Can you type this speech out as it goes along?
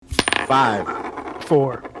5,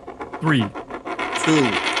 4, 3, 2, 1.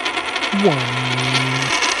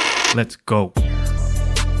 let's go.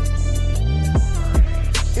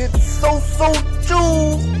 It's so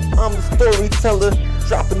Jules. I'm the storyteller,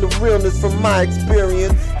 dropping the realness from my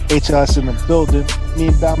experience. HLS in the building. Me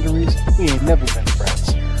and Boundaries, we ain't never been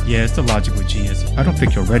friends. Yeah, it's the logical genius. I don't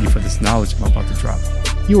think you're ready for this knowledge I'm about to drop.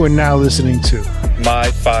 You are now listening to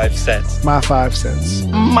My 5 Cents. My 5 Cents.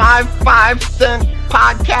 My 5-cent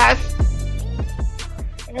podcast.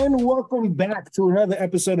 And welcome back to another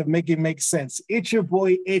episode of Make It Make Sense. It's your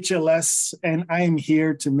boy HLS, and I am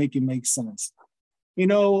here to make it make sense. You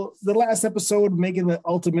know, the last episode, making the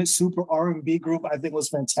ultimate super R&B group, I think was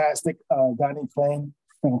fantastic. Donnie playing,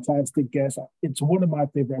 fantastic guest. It's one of my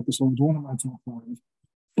favorite episodes, one of my top 5.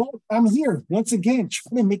 But I'm here once again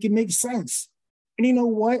trying to make it make sense. And you know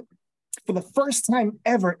what? For the first time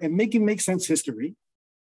ever in Make It Make Sense history,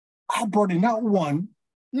 I brought in not one,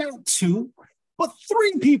 not two, but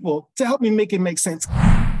 3 people to help me make it make sense.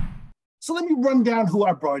 So let me run down who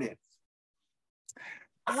I brought in.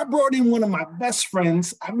 I brought in one of my best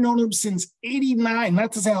friends. I've known him since '89,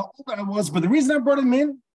 not to say how old I was, but the reason I brought him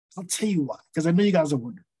in, I'll tell you why, because I know you guys are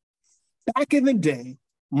wondering. Back in the day,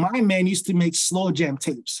 my man used to make slow jam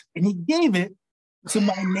tapes, and he gave it to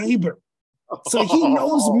my neighbor. So he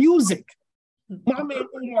knows music. My man,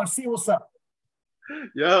 Omar, see what's up.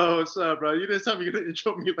 Yo, what's up, bro? You didn't tell me you're gonna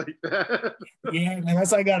intro me like that. Yeah, man,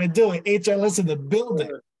 that's how I gotta do it. HLS in the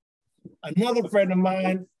building. Another friend of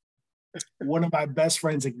mine, one of my best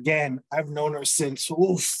friends again. I've known her since,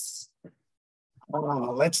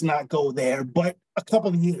 let's not go there, but a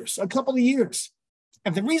couple of years.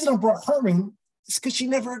 And the reason I brought her in is because she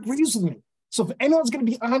never agrees with me. So if anyone's gonna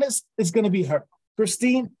be honest, it's gonna be her.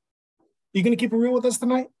 Christine, you gonna keep it real with us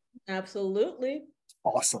tonight? Absolutely.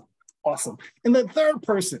 Awesome. And the third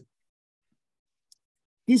person,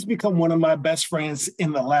 he's become one of my best friends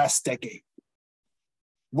in the last decade.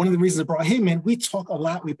 One of the reasons I brought him in, we talk a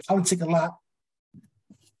lot, we politic a lot.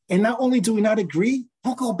 And not only do we not agree,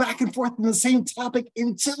 we'll go back and forth on the same topic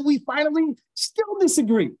until we finally still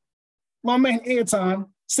disagree. My man Airtime,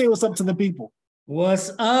 say what's up to the people. What's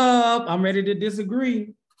up? I'm ready to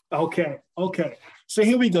disagree. Okay. So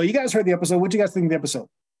here we go. You guys heard the episode. What do you guys think of the episode?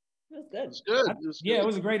 That's good. It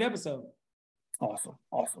was a great episode. Awesome.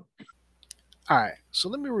 All right, so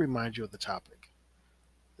let me remind you of the topic.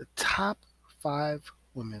 The top 5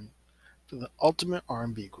 women for the ultimate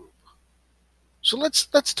R&B group. So let's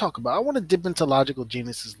talk about it. I want to dip into Logical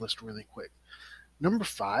Genius's list really quick. Number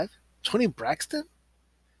 5, Toni Braxton.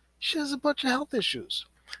 She has a bunch of health issues.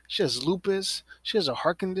 She has lupus. She has a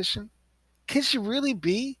heart condition. Can she really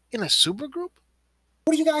be in a supergroup?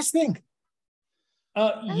 What do you guys think?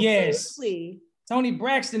 Yes. Absolutely. Toni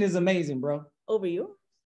Braxton is amazing, bro. Over you?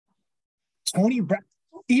 Toni Braxton,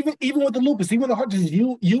 even with the lupus, even with the heart disease,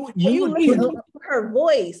 you Are you listening to her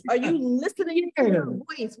voice? Are you listening to her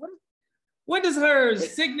voice? What does her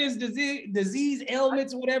sickness, disease,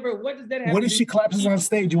 ailments, whatever, what does that have? What if she collapses on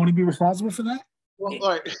stage? You want to be responsible for that? Well,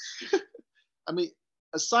 like, I mean,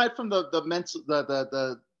 aside from the mental,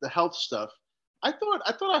 the health stuff, I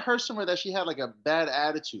thought I heard somewhere that she had like a bad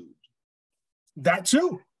attitude. That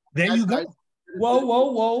too. There you go.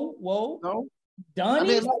 Whoa. No?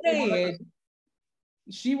 Donnie said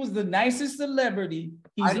she was the nicest celebrity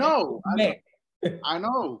he's I know. met. I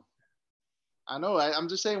know. I'm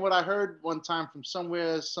just saying what I heard one time from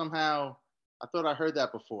somewhere, somehow. I thought I heard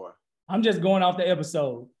that before. I'm just going off the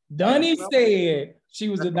episode. Donnie said she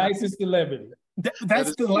was the nicest celebrity.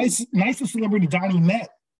 That's the nicest celebrity Donnie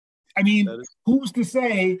met. I mean, who's to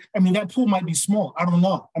say? I mean, that pool might be small. I don't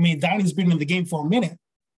know. I mean, Donnie's been in the game for a minute,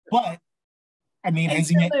 but I mean, has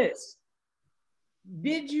he met?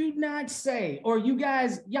 Did you not say, or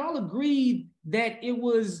y'all agreed that it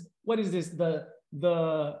was, what is this?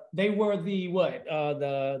 They were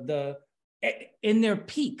the in their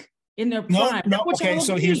peak, in their prime. No. Okay,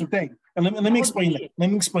 so here's the thing. And let me explain that. Let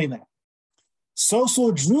me explain that.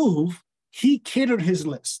 So Drew, he catered his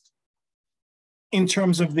list in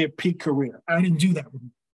terms of their peak career. I didn't do that with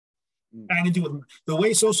him. I didn't do it the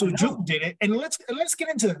way So Drew did it. And let's get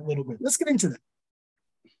into that a little bit. Let's get into that.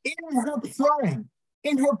 In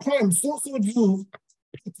her prime, So Drew,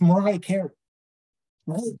 it's Mariah Carey.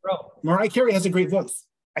 Right? Bro. Mariah Carey has a great voice.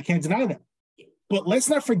 I can't deny that. But let's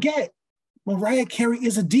not forget, Mariah Carey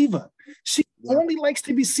is a diva. She only likes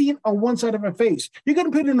to be seen on one side of her face. You're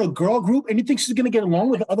going to put her in a girl group and you think she's going to get along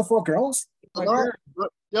with the other 4 girls?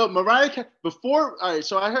 Mariah Carey, all right,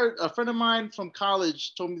 so I heard a friend of mine from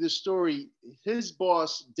college told me this story. His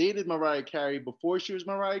boss dated Mariah Carey before she was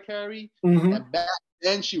Mariah Carey, and back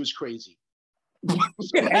then she was crazy.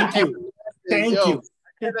 Thank you.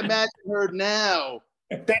 can't imagine her now.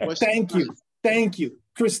 Thank you.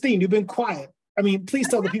 Christine, you've been quiet. I mean, please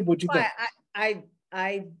tell the people what you think.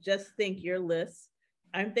 I just think your list,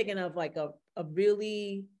 I'm thinking of like a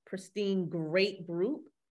really pristine, great group.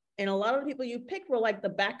 And a lot of the people you picked were like the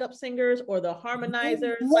backup singers or the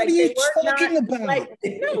harmonizers. What are you talking about? Like,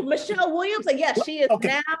 no, Michelle Williams, like, yes, she is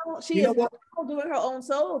now, she is now doing her own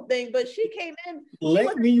solo thing, but she came in.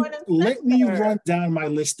 Let me run down my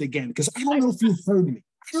list again, because I don't know if you heard me.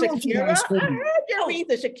 Shakira, I heard your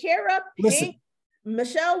reason. Shakira, Pink,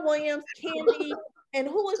 Michelle Williams, Candy, and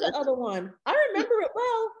who was the other one? I remember it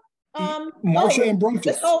well. Marsha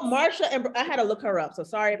Ambrosius. Marsha and I had to look her up. So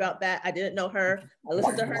sorry about that. I didn't know her. I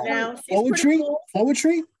listened to her now. Poetry?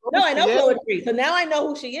 No, I know Poetry. So now I know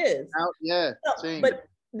who she is. Same. But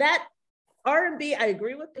that R&B, I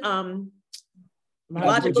agree with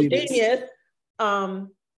Logical Genius.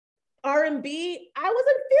 R&B, I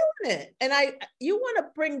wasn't feeling it. And you want to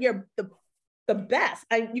bring the best.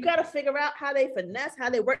 You got to figure out how they finesse, how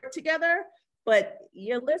they work together. But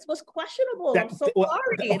your list was questionable. I'm so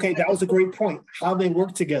sorry. Okay, that was a great point. How they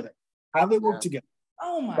work together.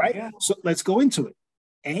 Oh my God. So let's go into it.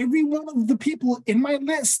 Every one of the people in my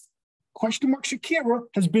list, question mark Shakira,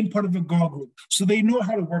 has been part of a girl group. So they know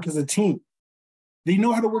how to work as a team. A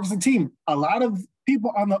lot of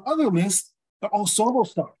people on the other list are all solo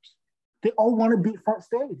stars. They all want to be front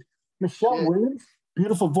stage. Michelle Williams,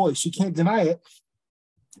 beautiful voice. You can't deny it.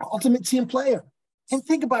 Ultimate team player. And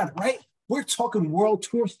think about it, right? We're talking world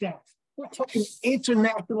tour stats. We're talking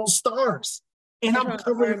international stars. And I'm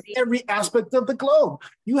covering every aspect of the globe.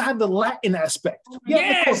 You have the Latin aspect. You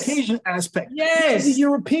have the Caucasian aspect. Yes. You have the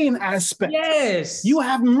European aspect. Yes. You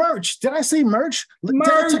have merch. Did I say merch?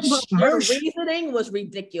 Merch. Your reasoning was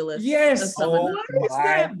ridiculous. Yes. Oh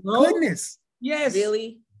my goodness. Yes.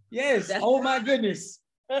 Really? Yes. Oh my goodness.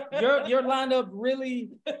 Your lineup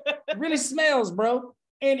really smells, bro.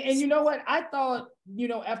 And you know what? I thought,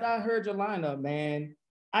 after I heard your lineup, man,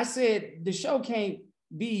 I said the show can't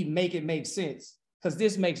be Make It Make Sense, because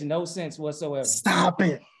this makes no sense whatsoever. Stop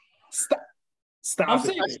it. Stop I'm it.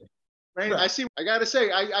 serious. Right. I gotta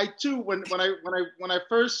say, I too, when I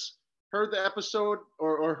first heard the episode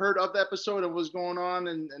or heard of the episode and what's going on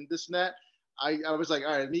and this and that, I was like,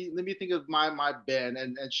 all right, let me think of my band.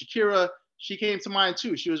 And Shakira, she came to mind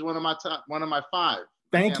too. She was one of my five.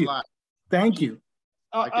 Thank you.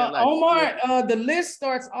 Omar, the list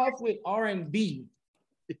starts off with R&B.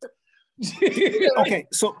 Okay,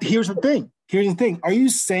 so here's the thing. Are you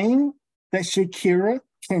saying that Shakira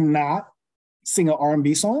cannot sing an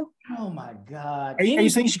R&B song? Oh my God. Are you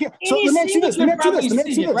saying Shakira? So let me ask you this.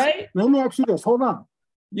 Right? Let me ask you this. Hold on.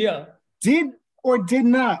 Yeah. Did they or did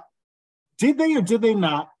they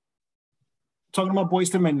not, talking about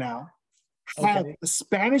Boyz II Men now, have the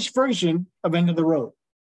Spanish version of End of the Road?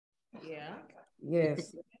 Yeah.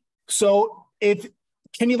 Yes. So if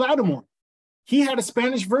Kenny Lattimore, he had a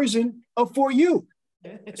Spanish version of For You.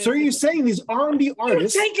 So are you saying these R&B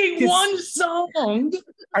artists... You're taking one song, one.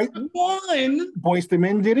 Boyz II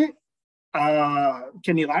Men did it.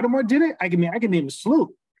 Kenny Lattimore did it. I can name a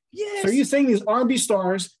slew. Yes. So are you saying these R&B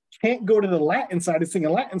stars can't go to the Latin side and sing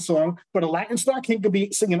a Latin song, but a Latin star can't go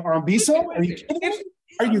be singing an R&B song? Are you kidding me?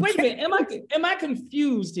 Wait a minute. Am I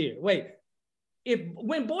confused here? Wait.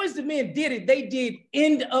 When Boyz II Men did it, they did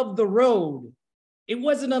End of the Road. It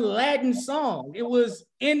wasn't a Latin song. It was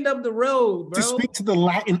End of the Road, bro. To speak to the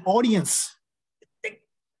Latin audience.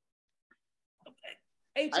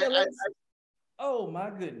 HLS. Oh my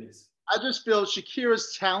goodness. I just feel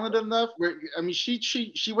Shakira's talented enough.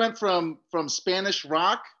 She went from Spanish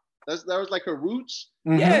rock. That was like her roots.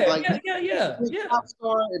 Mm-hmm. Yeah. Pop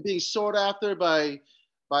star and being sought after by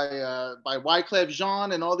Wyclef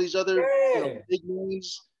Jean and all these other big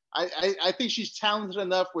names. I think she's talented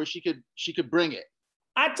enough where she could bring it.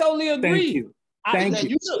 I totally agree. Thank you.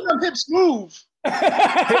 You see them hips move.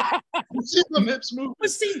 But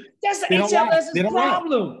see, that's the HLS's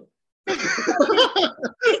problem.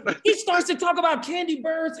 He starts to talk about Candy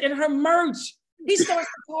Birds and her merch. He starts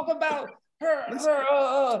to talk about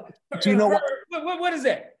her do you know what is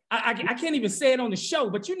that? I can't even say it on the show,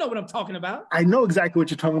 but you know what I'm talking about. I know exactly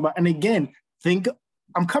what you're talking about. And again,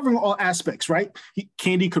 I'm covering all aspects, right?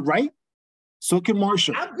 Candy could write, so can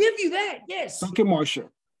Marsha. I'll give you that, yes. So can Marsha.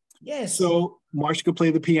 Yes. So Marsha could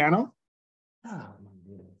play the piano. Oh my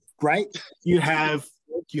goodness. Right? You have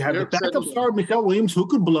the backup star, Michelle Williams, who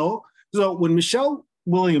could blow. So when Michelle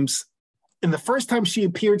Williams, and the first time she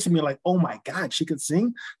appeared to me, like, oh my God, she could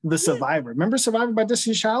sing The Survivor. Remember Survivor by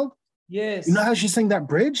Destiny's Child? Yes. You know how she sang that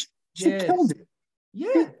bridge? She killed it.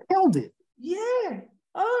 Yeah. She killed it. Yeah.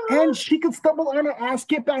 And she could stumble on her ass,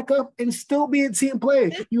 get back up, and still be a team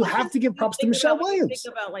player. You have to give props to Michelle Williams.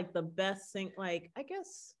 Think about like the best thing, like I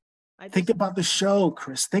guess. Think about the show,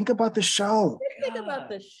 Chris. Think about the show. Think about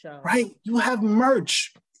the show. Right? You have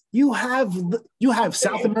merch. You have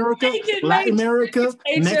South America, Latin America,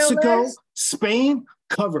 Mexico, Spain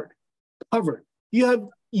covered. You have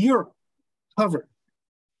Europe covered.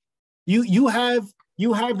 You have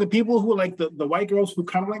the people who are like the white girls who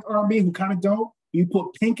kind of like R&B, who kind of don't. You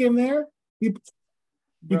put Pink in there. You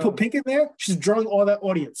put Pink in there. She's drawing all that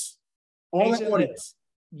audience. All that audience.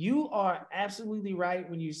 You are absolutely right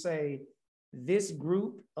when you say this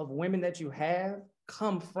group of women that you have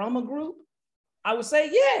come from a group. I would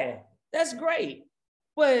say, yeah, that's great.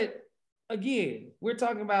 But again, we're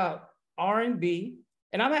talking about R&B,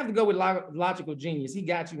 and I'm gonna have to go with Logical Genius. He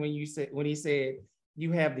got you when he said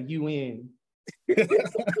you have the UN. Hey,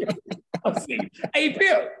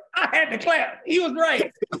 Pip, I had to clap. He was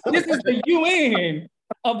right. This is the UN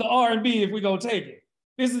of the R&B if we're gonna take it.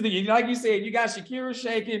 This is the, like you said, you got Shakira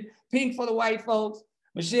shaking, Pink for the white folks,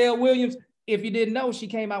 Michelle Williams. If you didn't know, she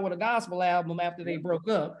came out with a gospel album after they broke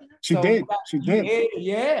up. She did.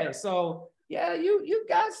 Yeah. So yeah, you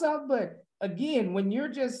got something. But again, when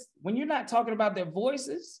you're not talking about their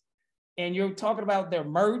voices and you're talking about their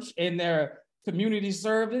merch and their community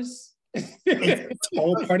service, it's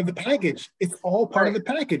all part of the package. It's all part of the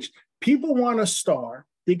package. People want a star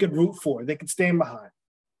they could root for, they could stand behind,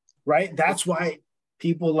 right? That's why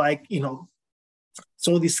people like,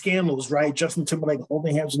 so these scandals, right? Justin Timberlake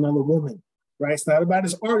holding hands with another woman, right? It's not about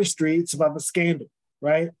his artistry, it's about the scandal,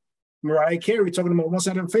 right? Mariah Carey talking about one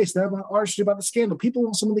side of her face, not about artistry, about the scandal. People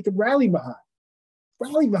want someone they could rally behind.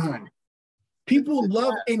 People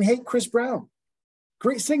love and hate Chris Brown.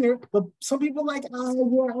 Great singer, but some people like, I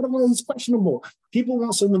don't know, he's questionable. People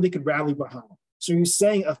want someone they could rally behind. So you're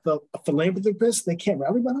saying a philanthropist they can't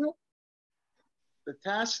rally behind? The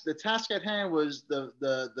task at hand was the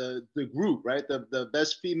group, right? The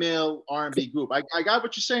best female R&B group. I got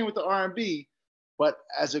what you're saying with the R&B, but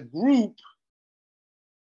as a group,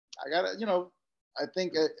 I gotta, I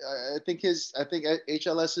think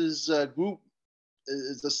HLS's group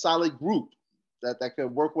is a solid group that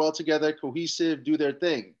could work well together, cohesive, do their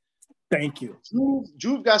thing. Thank you.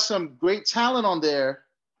 Juve got some great talent on there.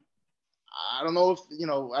 I don't know if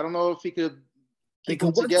he could keep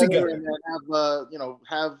them together and then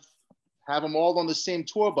have them all on the same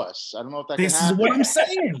tour bus. I don't know if that can happen. This is what I'm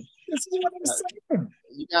saying.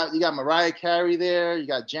 You got Mariah Carey there. You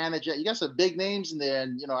got Janet. You got some big names in there,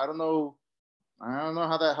 and I don't know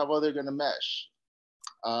how well they're gonna mesh.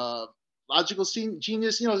 Logical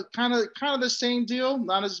Genius, kind of the same deal,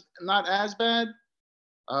 not as bad.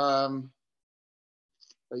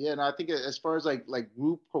 But yeah, no, I think as far as like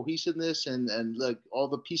group cohesiveness and like all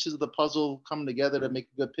the pieces of the puzzle coming together to make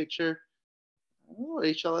a good picture. Oh,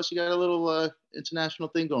 HLS, you got a little international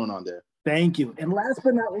thing going on there. Thank you. And last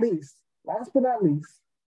but not least,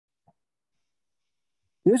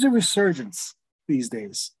 there's a resurgence these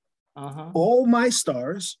days. All my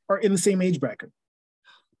stars are in the same age bracket.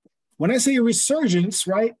 When I say a resurgence,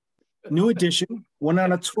 right? New Edition went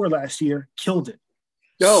on a tour last year, killed it.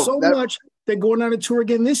 Much they're going on a tour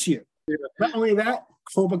again this year. Yeah. Not only that,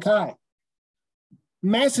 Cobra Kai.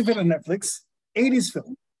 Massive hit on Netflix, 80s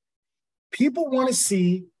film. People want to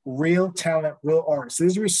see real talent, real artists.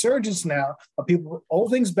 There's a resurgence now of people, old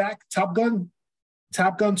things back. Top Gun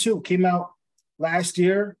 2 came out last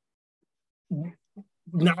year,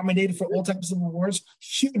 nominated for all types of awards.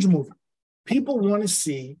 Huge movie. People want to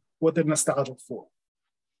see what they're nostalgic for.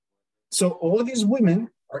 So all these women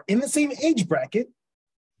are in the same age bracket,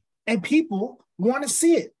 and people want to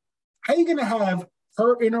see it. How are you going to have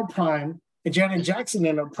her in her prime and Janet Jackson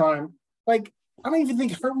in her prime? Like, I don't even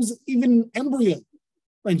think her was even embryo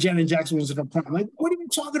when Janet Jackson was in her prime. Like, what are we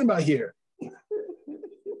talking about here?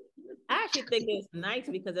 I actually think it's nice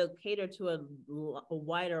because it'll cater to a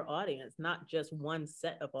wider audience, not just one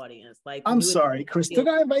set of audience. Like, I'm sorry, Chris, did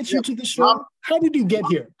I invite you to the show? Mom, how did you get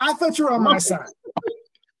here? I thought you were on my side.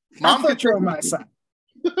 I thought you were on my side.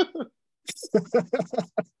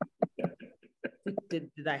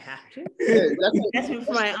 Did I have to? You asked me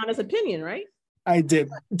for my honest opinion, right? I did.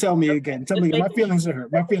 Tell me again. My feelings are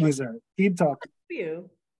hurt. Keep talking. You.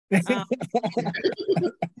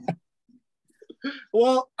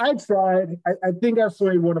 Well, I tried. I think I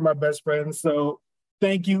swayed one of my best friends. So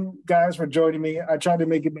thank you guys for joining me. I tried to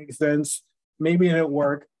make it make sense. Maybe it didn't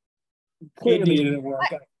work. Clearly it didn't work.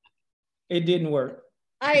 It didn't work.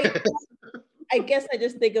 I guess I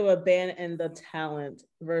just think of a band and the talent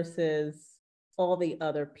versus all the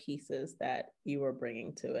other pieces that you were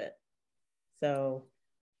bringing to it. So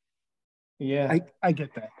Yeah. I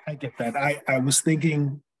get that. I get that. I was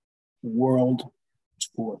thinking world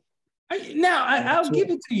tour. I'll give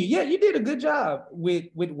it to you. Yeah, you did a good job with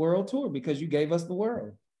World Tour because you gave us the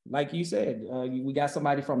world. Like you said, we got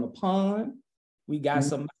somebody from the pond. We got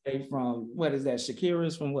somebody from what is that?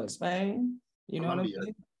 Shakira's from what? Spain. You know what I'm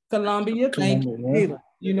saying? Colombia. Thank you. Colombia,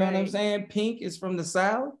 You know what I'm saying? Pink is from the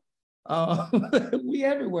South. We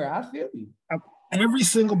everywhere. I feel you. Every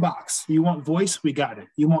single box. You want voice? We got it.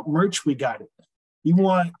 You want merch? We got it. You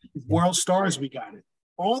want world stars? We got it.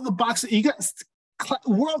 All the boxes. You got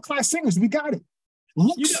world class singers. We got it.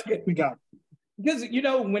 Looks. We got it. Because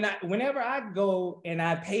whenever I go and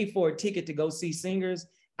I pay for a ticket to go see singers,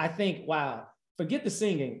 I think, wow, forget the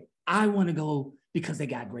singing. I want to go because they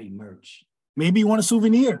got great merch. Maybe you want a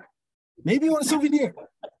souvenir.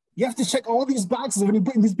 You have to check all these boxes when you're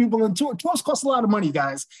putting these people on tour. Tours cost a lot of money,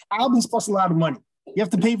 guys. Albums cost a lot of money. You have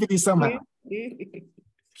to pay for these somehow.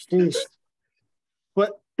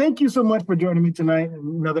 But thank you so much for joining me tonight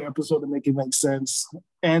in another episode of Make It Make Sense.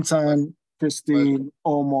 Anton, Christine,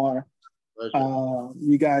 Omar,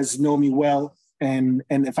 you guys know me well. And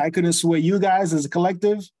if I couldn't sway you guys as a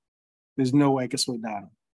collective, there's no way I could sway Donna.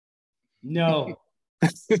 No.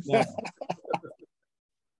 No.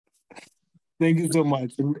 Thank you so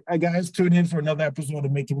much. And guys, tune in for another episode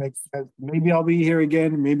of Make It Make Sense. Maybe I'll be here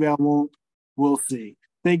again. Maybe I won't. We'll see.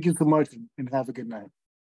 Thank you so much and have a good night.